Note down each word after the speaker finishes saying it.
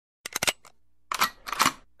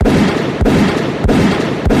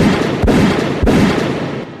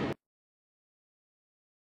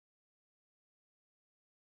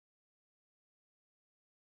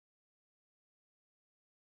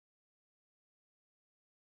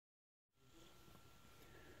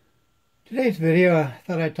Today's video, I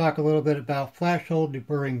thought I'd talk a little bit about flash hole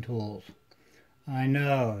deburring tools. I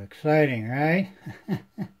know, exciting, right?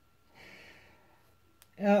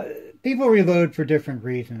 uh, People reload for different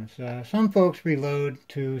reasons. Some folks reload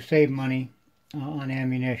to save money on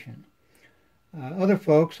ammunition. Other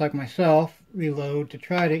folks, like myself, reload to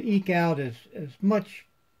try to eke out as much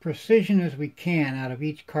precision as we can out of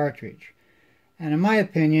each cartridge. And in my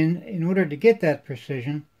opinion, in order to get that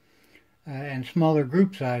precision and smaller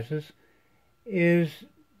group sizes, is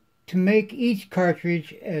to make each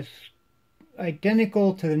cartridge as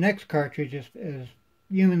identical to the next cartridge as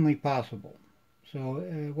humanly possible. So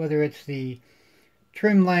whether it's the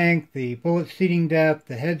trim length, the bullet seating depth,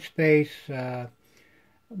 the headspace,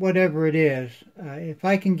 whatever it is, if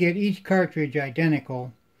I can get each cartridge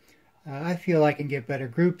identical, I feel I can get better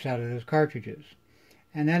groups out of those cartridges.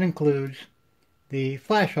 And that includes the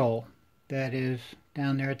flash hole that is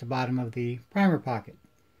down there at the bottom of the primer pocket.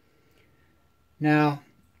 Now,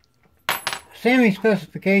 SAMI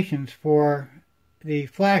specifications for the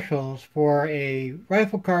flash holes for a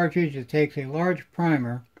rifle cartridge that takes a large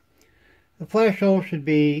primer, the flash hole should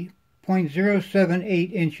be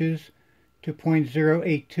 0.078 inches to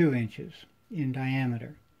 0.082 inches in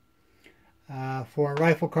diameter. For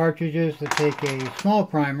rifle cartridges that take a small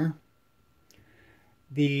primer,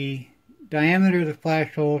 the diameter of the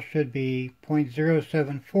flash hole should be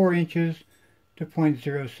 0.074 inches to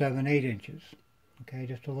 0.078 inches. Okay,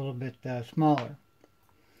 just a little bit smaller.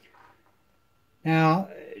 Now,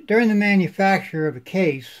 during the manufacture of a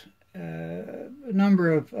case, a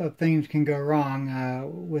number of things can go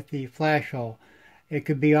wrong with the flash hole. It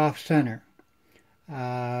could be off-center,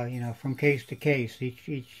 from case to case.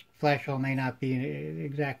 Each flash hole may not be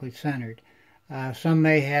exactly centered. Some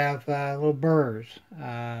may have little burrs,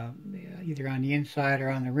 either on the inside or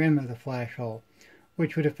on the rim of the flash hole,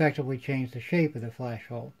 which would effectively change the shape of the flash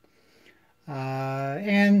hole.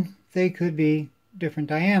 And they could be different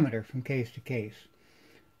diameter from case to case.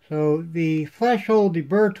 So the flash hole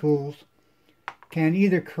deburr tools can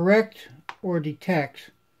either correct or detect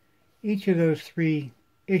each of those three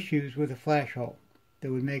issues with a flash hole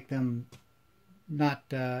that would make them not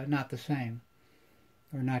the same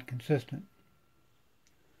or not consistent.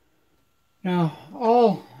 Now,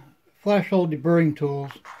 all flash hole deburring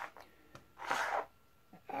tools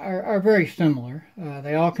are very similar.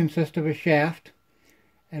 They all consist of a shaft.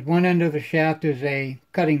 At one end of the shaft is a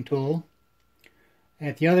cutting tool.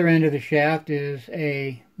 At the other end of the shaft is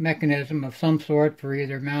a mechanism of some sort for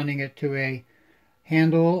either mounting it to a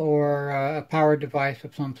handle or a power device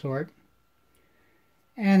of some sort.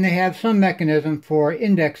 And they have some mechanism for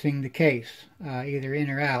indexing the case, either in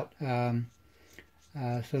or out, so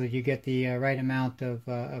that you get the right amount of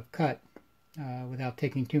cut without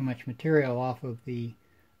taking too much material off of the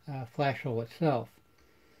flash hole itself.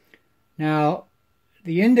 Now,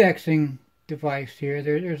 the indexing device here,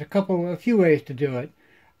 there's a few ways to do it.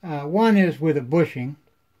 One is with a bushing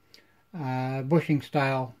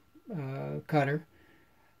style cutter.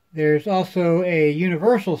 There's also a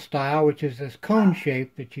universal style, which is this cone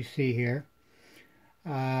shape that you see here.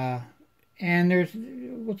 And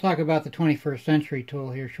we'll talk about the 21st century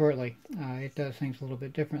tool here shortly. It does things a little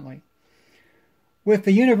bit differently. With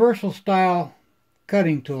the universal style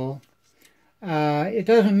cutting tool, it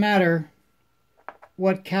doesn't matter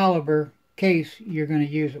what caliber case you're going to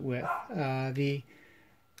use it with. The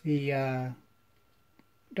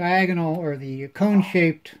diagonal or the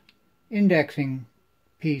cone-shaped indexing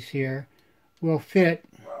piece here will fit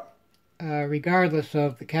regardless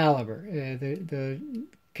of the caliber. The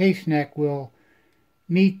case neck will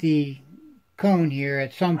meet the cone here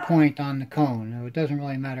at some point on the cone. Now, it doesn't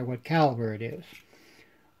really matter what caliber it is.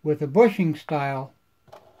 With a bushing style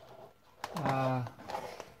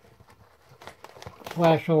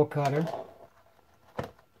flash hole cutter,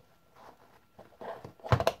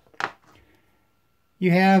 you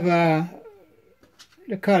have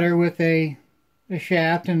the cutter with the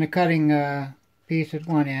shaft and the cutting piece at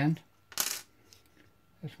one end.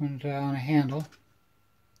 This one's on a handle.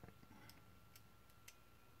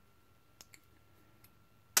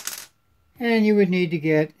 And you would need to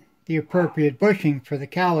get the appropriate bushing for the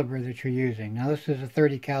caliber that you're using. Now, this is a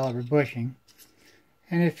 30 caliber bushing,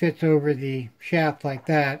 and it fits over the shaft like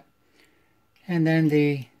that. And then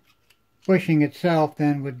the bushing itself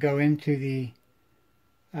then would go into the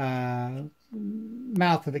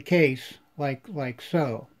mouth of the case like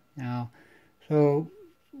so. Now, so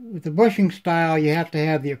with the bushing style, you have to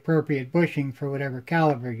have the appropriate bushing for whatever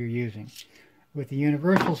caliber you're using. With the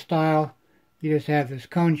universal style, you just have this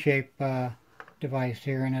cone shape device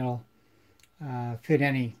here, and it'll fit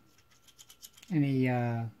any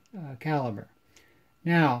caliber.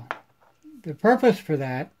 Now, the purpose for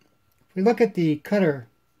that, if we look at the cutter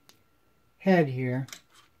head here,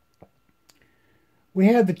 we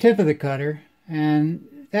have the tip of the cutter,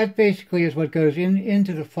 and that basically is what goes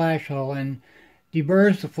into the flash hole and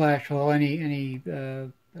deburs the flash hole. Any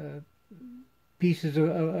pieces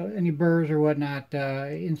of any burrs or whatnot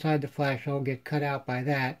inside the flash hole get cut out by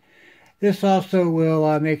that. This also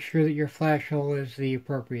will make sure that your flash hole is the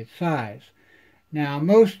appropriate size. Now,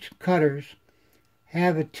 most cutters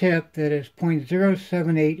have a tip that is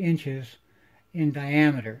 0.078 inches in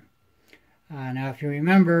diameter. Now, if you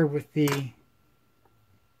remember, with the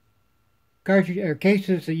cartridge or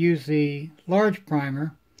cases that use the large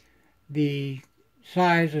primer, the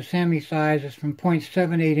size, the SAMI size, is from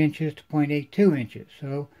 0.78 inches to 0.82 inches.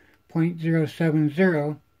 So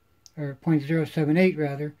 0.070 or 0.078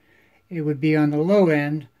 rather, it would be on the low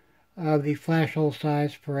end of the flash hole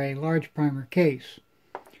size for a large primer case.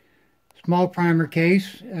 Small primer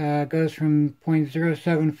case goes from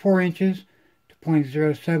 0.074 inches to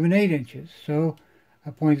 0.078 inches. So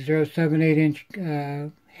a 0.078 inch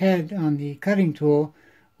head on the cutting tool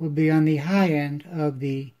will be on the high end of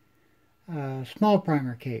the small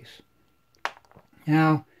primer case.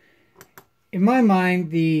 Now, in my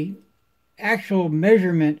mind, the actual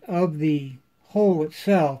measurement of the hole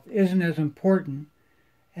itself isn't as important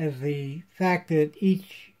as the fact that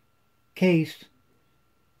each case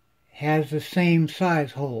has the same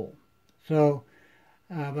size hole. So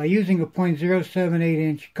by using a 0.078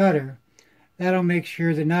 inch cutter, that'll make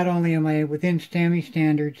sure that not only am I within STAMI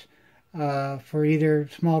standards for either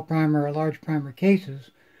small primer or large primer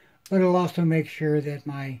cases, but it'll also make sure that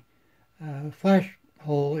my flash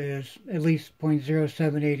hole is at least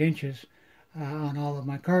 0.078 inches on all of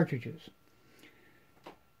my cartridges.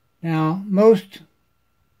 Now, most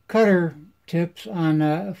cutter tips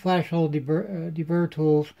on flash hole debur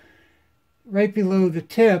tools, right below the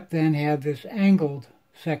tip, then have this angled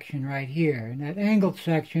section right here. And that angled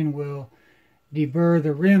section will debur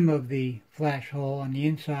the rim of the flash hole on the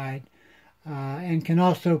inside and can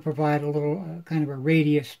also provide a little kind of a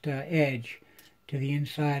radiused edge to the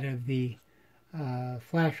inside of the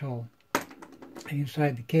flash hole,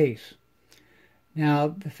 inside the case. Now,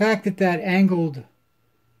 the fact that that angled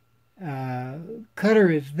cutter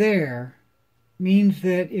is there means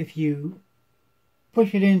that if you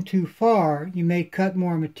push it in too far, you may cut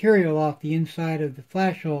more material off the inside of the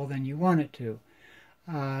flash hole than you want it to.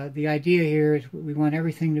 The idea here is we want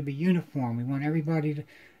everything to be uniform. We want everybody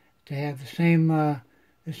to have the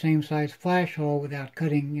same size flash hole without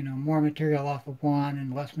cutting, more material off of one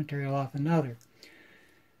and less material off another.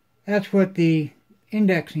 That's what the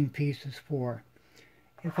indexing piece is for.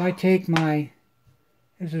 If I take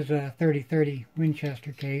this is a 30-30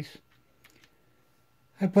 Winchester case,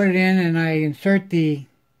 I put it in and I insert the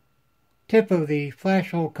tip of the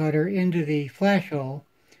flash hole cutter into the flash hole.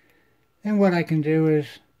 Then what I can do is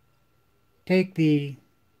take the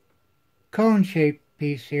cone-shaped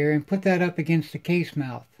piece here and put that up against the case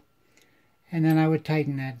mouth. And then I would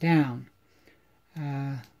tighten that down.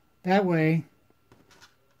 That way,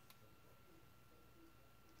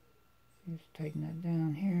 just tighten that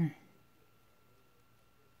down here.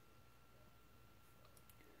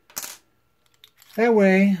 That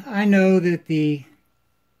way, I know that the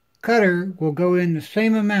cutter will go in the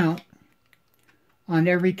same amount on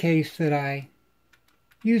every case that I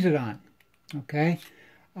use it on. Okay?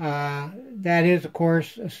 That is, of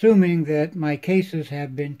course, assuming that my cases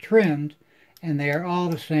have been trimmed and they are all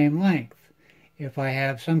the same length. If I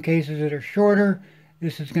have some cases that are shorter,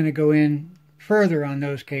 this is going to go in further on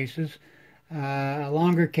those cases. A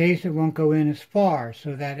longer case, it won't go in as far.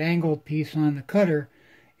 So that angled piece on the cutter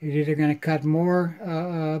is either going to cut more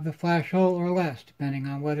of the flash hole or less, depending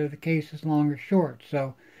on whether the case is long or short.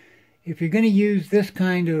 So if you're going to use this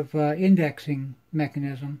kind of indexing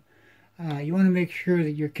mechanism, you want to make sure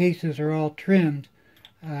that your cases are all trimmed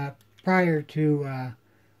prior to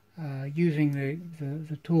using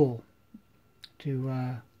the tool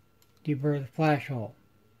to deburr the flash hole.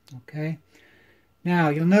 Okay. Now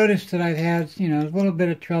you'll notice that I've had a little bit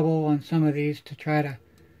of trouble on some of these to try to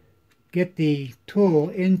get the tool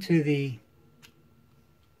into the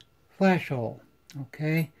flash hole.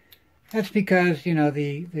 Okay. That's because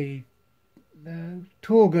the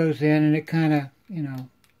tool goes in and it kind of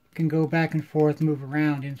can go back and forth, move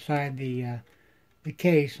around inside the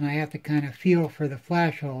case, and I have to kind of feel for the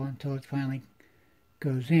flash hole until it finally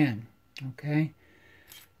goes in. Okay,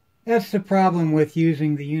 that's the problem with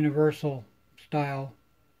using the universal style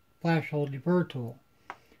flash hole deburr tool.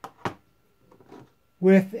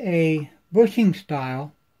 With a bushing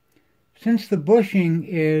style, since the bushing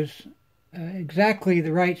is exactly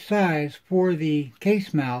the right size for the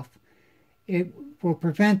case mouth, it will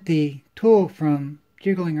prevent the tool from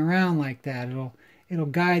jiggling around like that. It'll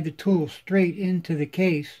guide the tool straight into the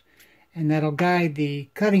case, and that'll guide the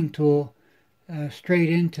cutting tool straight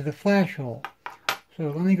into the flash hole. So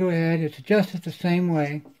let me go ahead. It's adjusted the same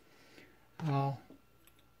way. I'll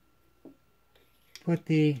put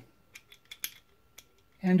the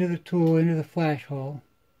end of the tool into the flash hole,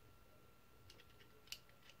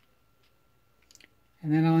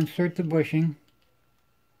 and then I'll insert the bushing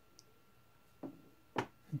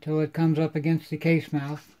until it comes up against the case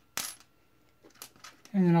mouth,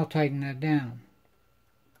 and then I'll tighten that down.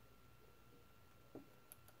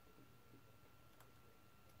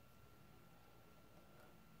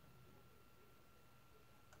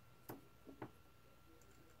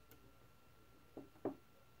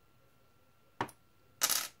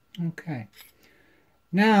 Okay.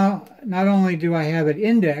 Now, not only do I have it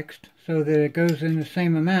indexed so that it goes in the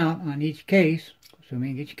same amount on each case,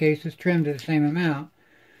 assuming each case is trimmed to the same amount,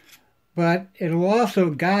 but it will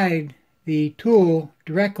also guide the tool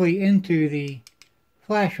directly into the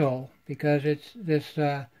flash hole, because it's this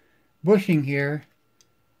bushing here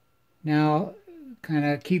now kind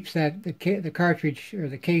of keeps the cartridge or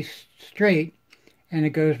the case straight, and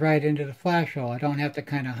it goes right into the flash hole. I don't have to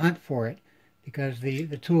kind of hunt for it, because the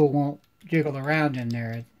tool won't jiggle around in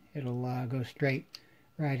there. It'll go straight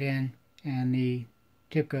right in, and the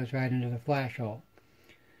tip goes right into the flash hole.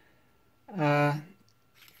 For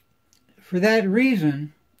that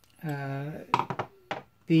reason,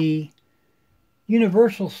 the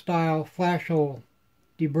universal style flash hole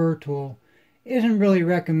Debur tool isn't really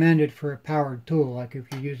recommended for a powered tool, like if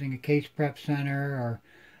you're using a case prep center or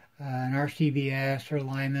an RCBS or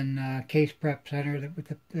Lyman case prep center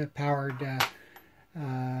with the powered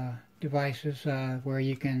devices, where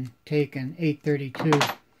you can take an 832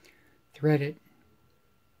 threaded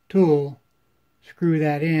tool, screw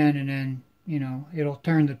that in, and then it'll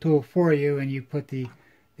turn the tool for you, and you put the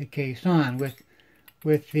case on.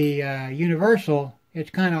 With the universal,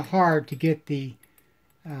 it's kind of hard to get the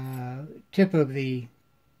tip of the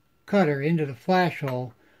cutter into the flash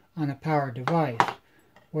hole on a powered device.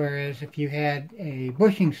 Whereas if you had a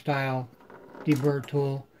bushing style Debur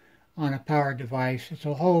tool on a powered device, it's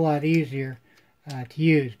a whole lot easier to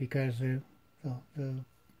use, because it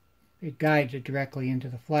guides it directly into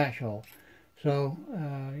the flash hole. So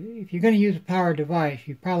if you're going to use a powered device,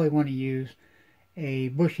 you probably want to use a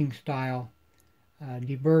bushing style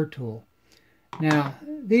Debur tool. Now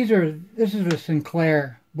this is a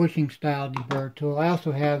Sinclair bushing style Debur tool. I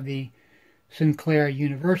also have the Sinclair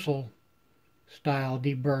universal style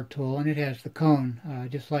Debur tool, and it has the cone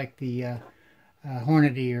just like the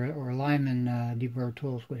Hornady or Lyman Debur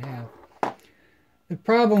tools would have. The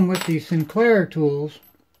problem with the Sinclair tools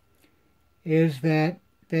is that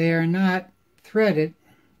they are not threaded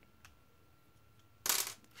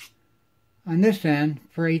on this end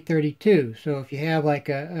for 832. So if you have like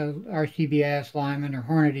a RCBS, Lyman, or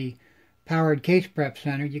Hornady powered case prep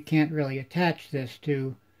center, you can't really attach this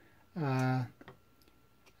to a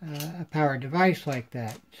powered device like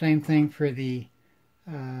that. Same thing for the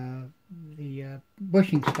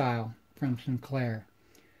bushing style from Sinclair.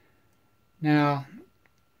 Now,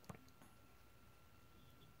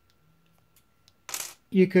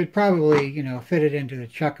 you could probably, fit it into the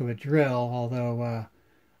chuck of a drill, although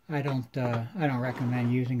I don't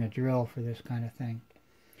recommend using a drill for this kind of thing.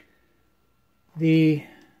 The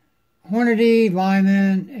Hornady,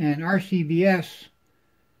 Lyman, and RCBS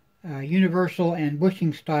universal and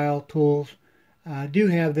bushing style tools do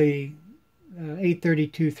have the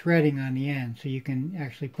 832 threading on the end, so you can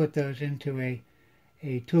actually put those into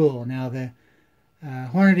a tool. Now the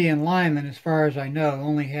Hornady and Lyman, as far as I know,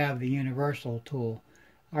 only have the universal tool.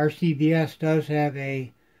 RCBS does have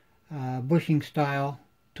a bushing style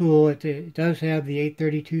tool. It does have the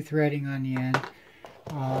 832 threading on the end.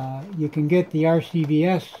 You can get the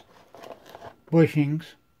RCBS bushings.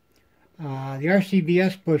 The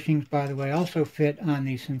RCBS bushings, by the way, also fit on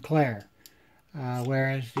the Sinclair,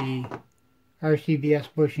 whereas the RCBS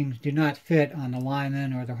bushings do not fit on the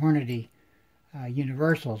Lyman or the Hornady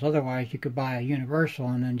universals. Otherwise, you could buy a universal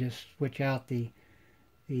and then just switch out the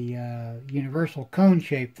universal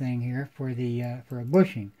cone-shaped thing here for a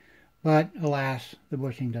bushing. But alas, the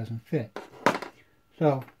bushing doesn't fit.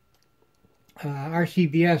 So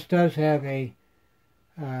RCBS does have a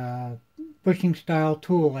bushing style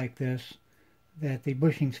tool like this that the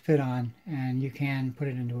bushings fit on, and you can put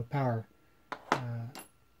it into a power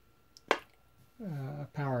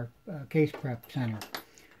case prep center.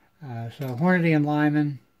 So Hornady and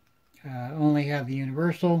Lyman only have the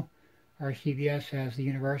universal. RCBS has the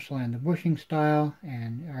universal and the bushing style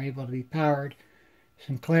and are able to be powered.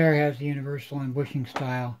 Sinclair has the universal and bushing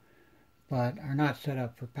style, but are not set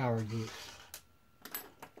up for powered use.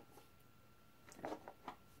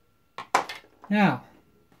 Now,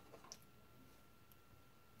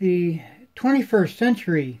 the 21st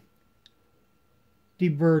century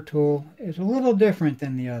Debur tool is a little different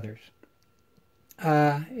than the others.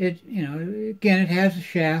 Again, it has a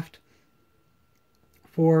shaft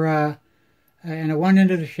for, and at one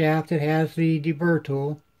end of the shaft it has the Debur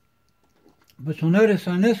tool. But you'll notice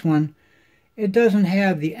on this one, it doesn't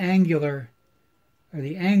have the angular or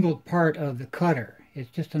the angled part of the cutter.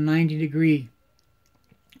 It's just a 90-degree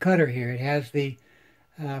cutter here. It has the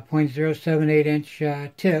 0.078 inch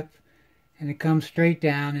tip, and it comes straight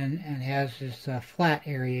down and has this flat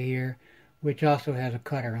area here, which also has a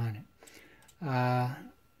cutter on it.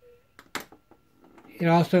 It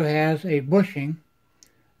also has a bushing.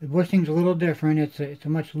 The bushing's a little different. It's a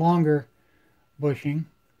much longer bushing.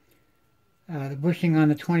 The bushing on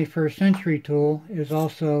the 21st century tool is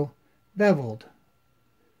also beveled,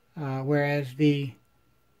 whereas the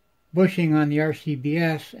bushing on the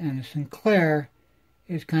RCBS and the Sinclair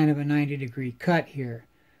is kind of a 90-degree cut here.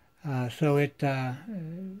 So it's a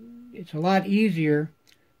lot easier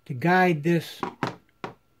to guide this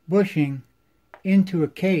bushing into a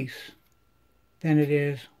case than it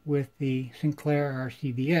is with the Sinclair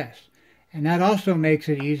RCBS. And that also makes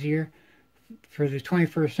it easier for the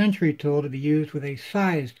 21st century tool to be used with a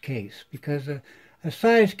sized case, because a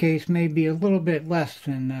sized case may be a little bit less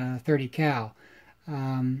than 30 cal.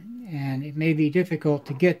 And it may be difficult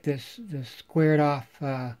to get this squared off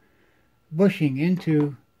bushing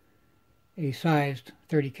into a sized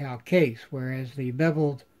 30 cal case, whereas the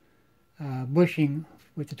beveled bushing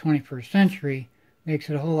with the 21st century makes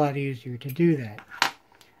it a whole lot easier to do that.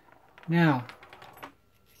 Now,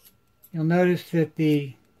 you'll notice that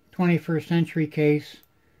the 21st century case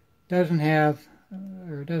doesn't have,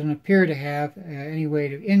 or doesn't appear to have, any way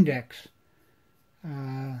to index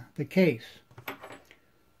the case.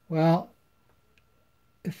 Well,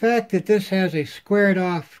 the fact that this has a squared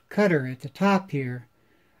off cutter at the top here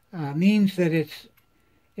means that it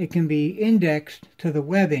can be indexed to the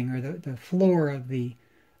webbing or the floor of the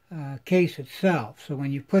case itself. So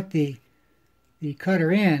when you put the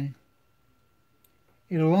cutter in,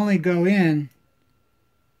 it'll only go in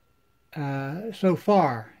so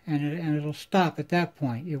far, and it'll stop at that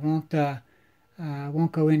point. It won't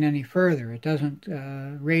go in any further. It doesn't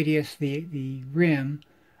radius the rim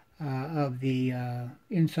of the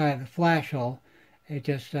inside of the flash hole. It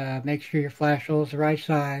just makes sure your flash hole is the right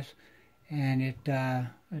size, and it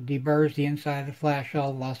deburs the inside of the flash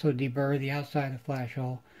hole. Will also deburr the outside of the flash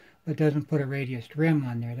hole, but doesn't put a radiused rim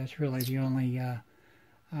on there. That's really the only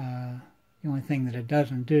thing that it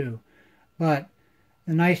doesn't do. But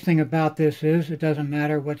the nice thing about this is it doesn't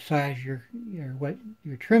matter what size what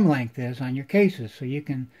your trim length is on your cases. So you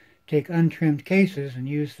can take untrimmed cases and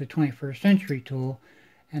use the 21st century tool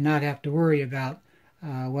and not have to worry about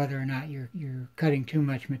whether or not you're cutting too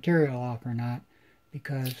much material off or not,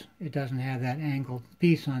 because it doesn't have that angled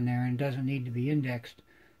piece on there and doesn't need to be indexed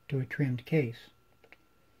to a trimmed case.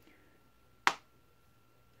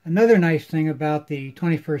 Another nice thing about the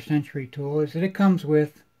 21st century tool is that it comes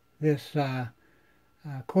with this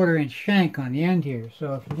 1/4 inch shank on the end here.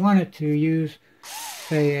 So if you wanted to use,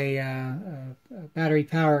 say, a battery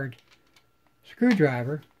powered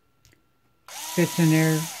screwdriver, fits in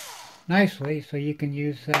there nicely, so you can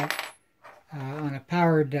use that on a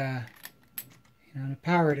powered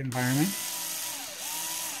environment,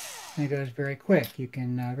 and it goes very quick. You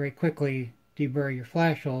can very quickly deburr your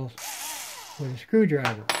flash holes with a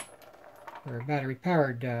screwdriver, or a battery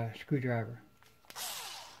powered screwdriver.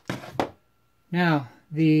 Now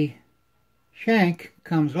the shank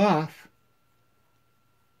comes off,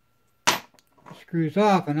 screws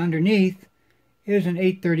off, and underneath is an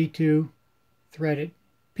 832 threaded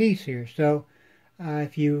piece here. So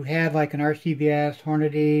if you had like an RCBS,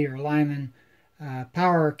 Hornady, or Lyman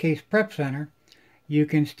power case prep center, you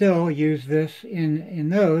can still use this in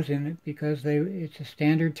those, because it's a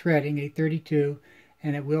standard threading 832,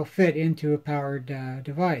 and it will fit into a powered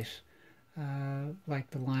device like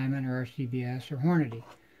the Lyman or RCBS or Hornady.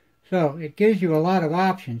 So it gives you a lot of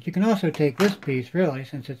options. You can also take this piece, really,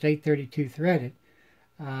 since it's 832 threaded,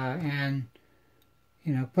 and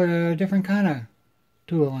put a different kind of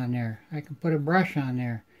tool on there. I can put a brush on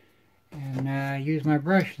there and use my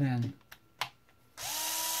brush then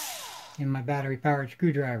in my battery powered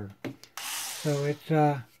screwdriver. So it's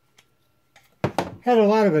had a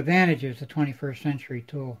lot of advantages, the 21st century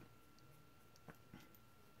tool.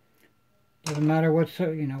 Doesn't matter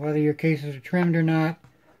whether your cases are trimmed or not.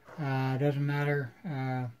 Doesn't matter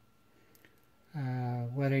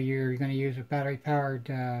whether you're going to use a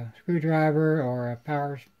battery-powered screwdriver or a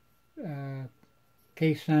power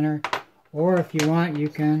case center, or if you want, you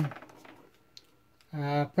can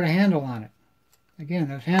put a handle on it. Again,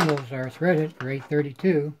 those handles are threaded for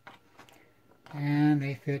 832, and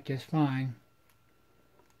they fit just fine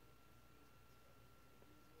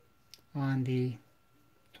on the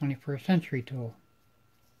 21st Century tool.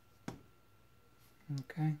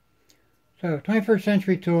 Okay, so 21st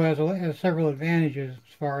Century tool has several advantages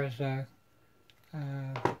as far as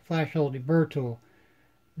flash hole deburr tool.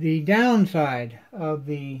 The downside of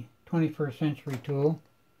the 21st Century tool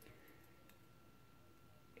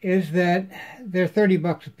is that they're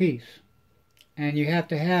 $30 a piece, and you have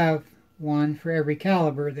to have one for every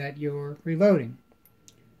caliber that you're reloading.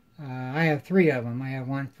 I have 3 of them. I have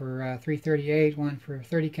one for 338, one for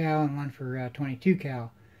 30 cal, and one for 22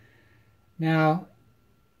 cal. Now,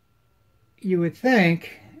 you would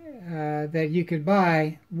think that you could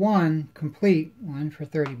buy one complete one for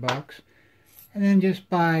 $30 and then just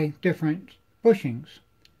buy different bushings.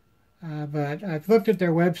 But I've looked at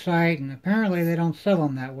their website, and apparently they don't sell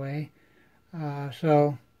them that way.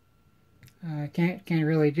 So I can't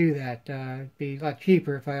really do that. It'd be a lot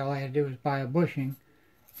cheaper if all I had to do was buy a bushing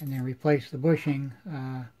and then replace the bushing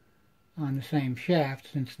on the same shaft,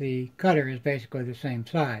 since the cutter is basically the same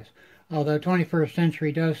size. Although 21st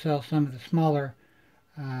Century does sell some of the smaller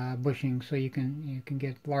bushings, so you can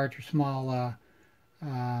get large or small,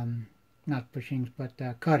 not bushings,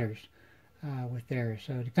 but cutters with theirs.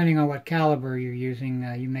 So depending on what caliber you're using,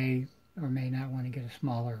 you may or may not want to get a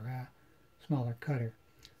smaller cutter.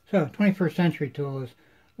 So 21st Century tool is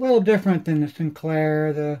a little different than the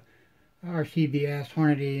Sinclair, the RCBS,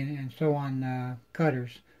 Hornady, and so on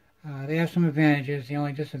cutters. They have some advantages. The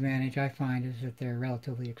only disadvantage I find is that they're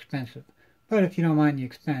relatively expensive. But if you don't mind the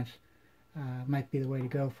expense, might be the way to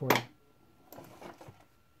go for you.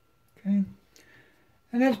 Okay,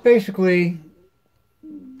 and that's basically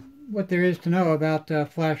what there is to know about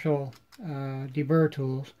flash hole deburr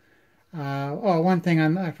tools. One thing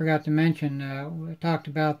I forgot to mention, we talked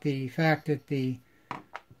about the fact that the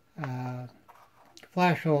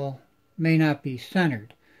flash hole may not be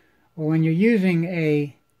centered. Well, when you're using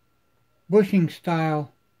a bushing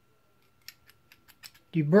style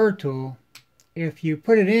deburr tool, if you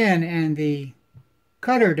put it in and the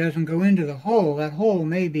cutter doesn't go into the hole, that hole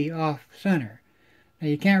may be off center. Now,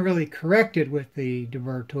 you can't really correct it with the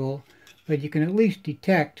deburr tool, but you can at least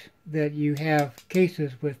detect that you have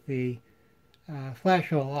cases with the flash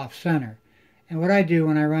hole off center. And what I do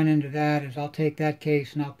when I run into that is I'll take that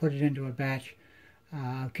case and I'll put it into a batch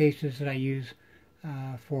of cases that I use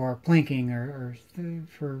for plinking or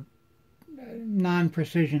for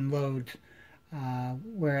non-precision loads.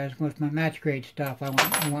 Whereas with my match grade stuff, I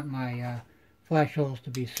want my flash holes to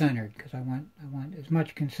be centered, because I want as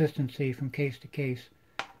much consistency from case to case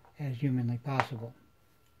as humanly possible.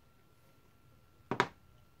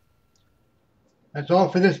 That's all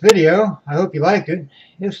for this video. I hope you liked it.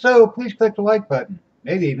 If so, please click the like button.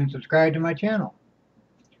 Maybe even subscribe to my channel.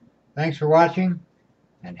 Thanks for watching,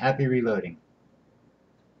 and happy reloading.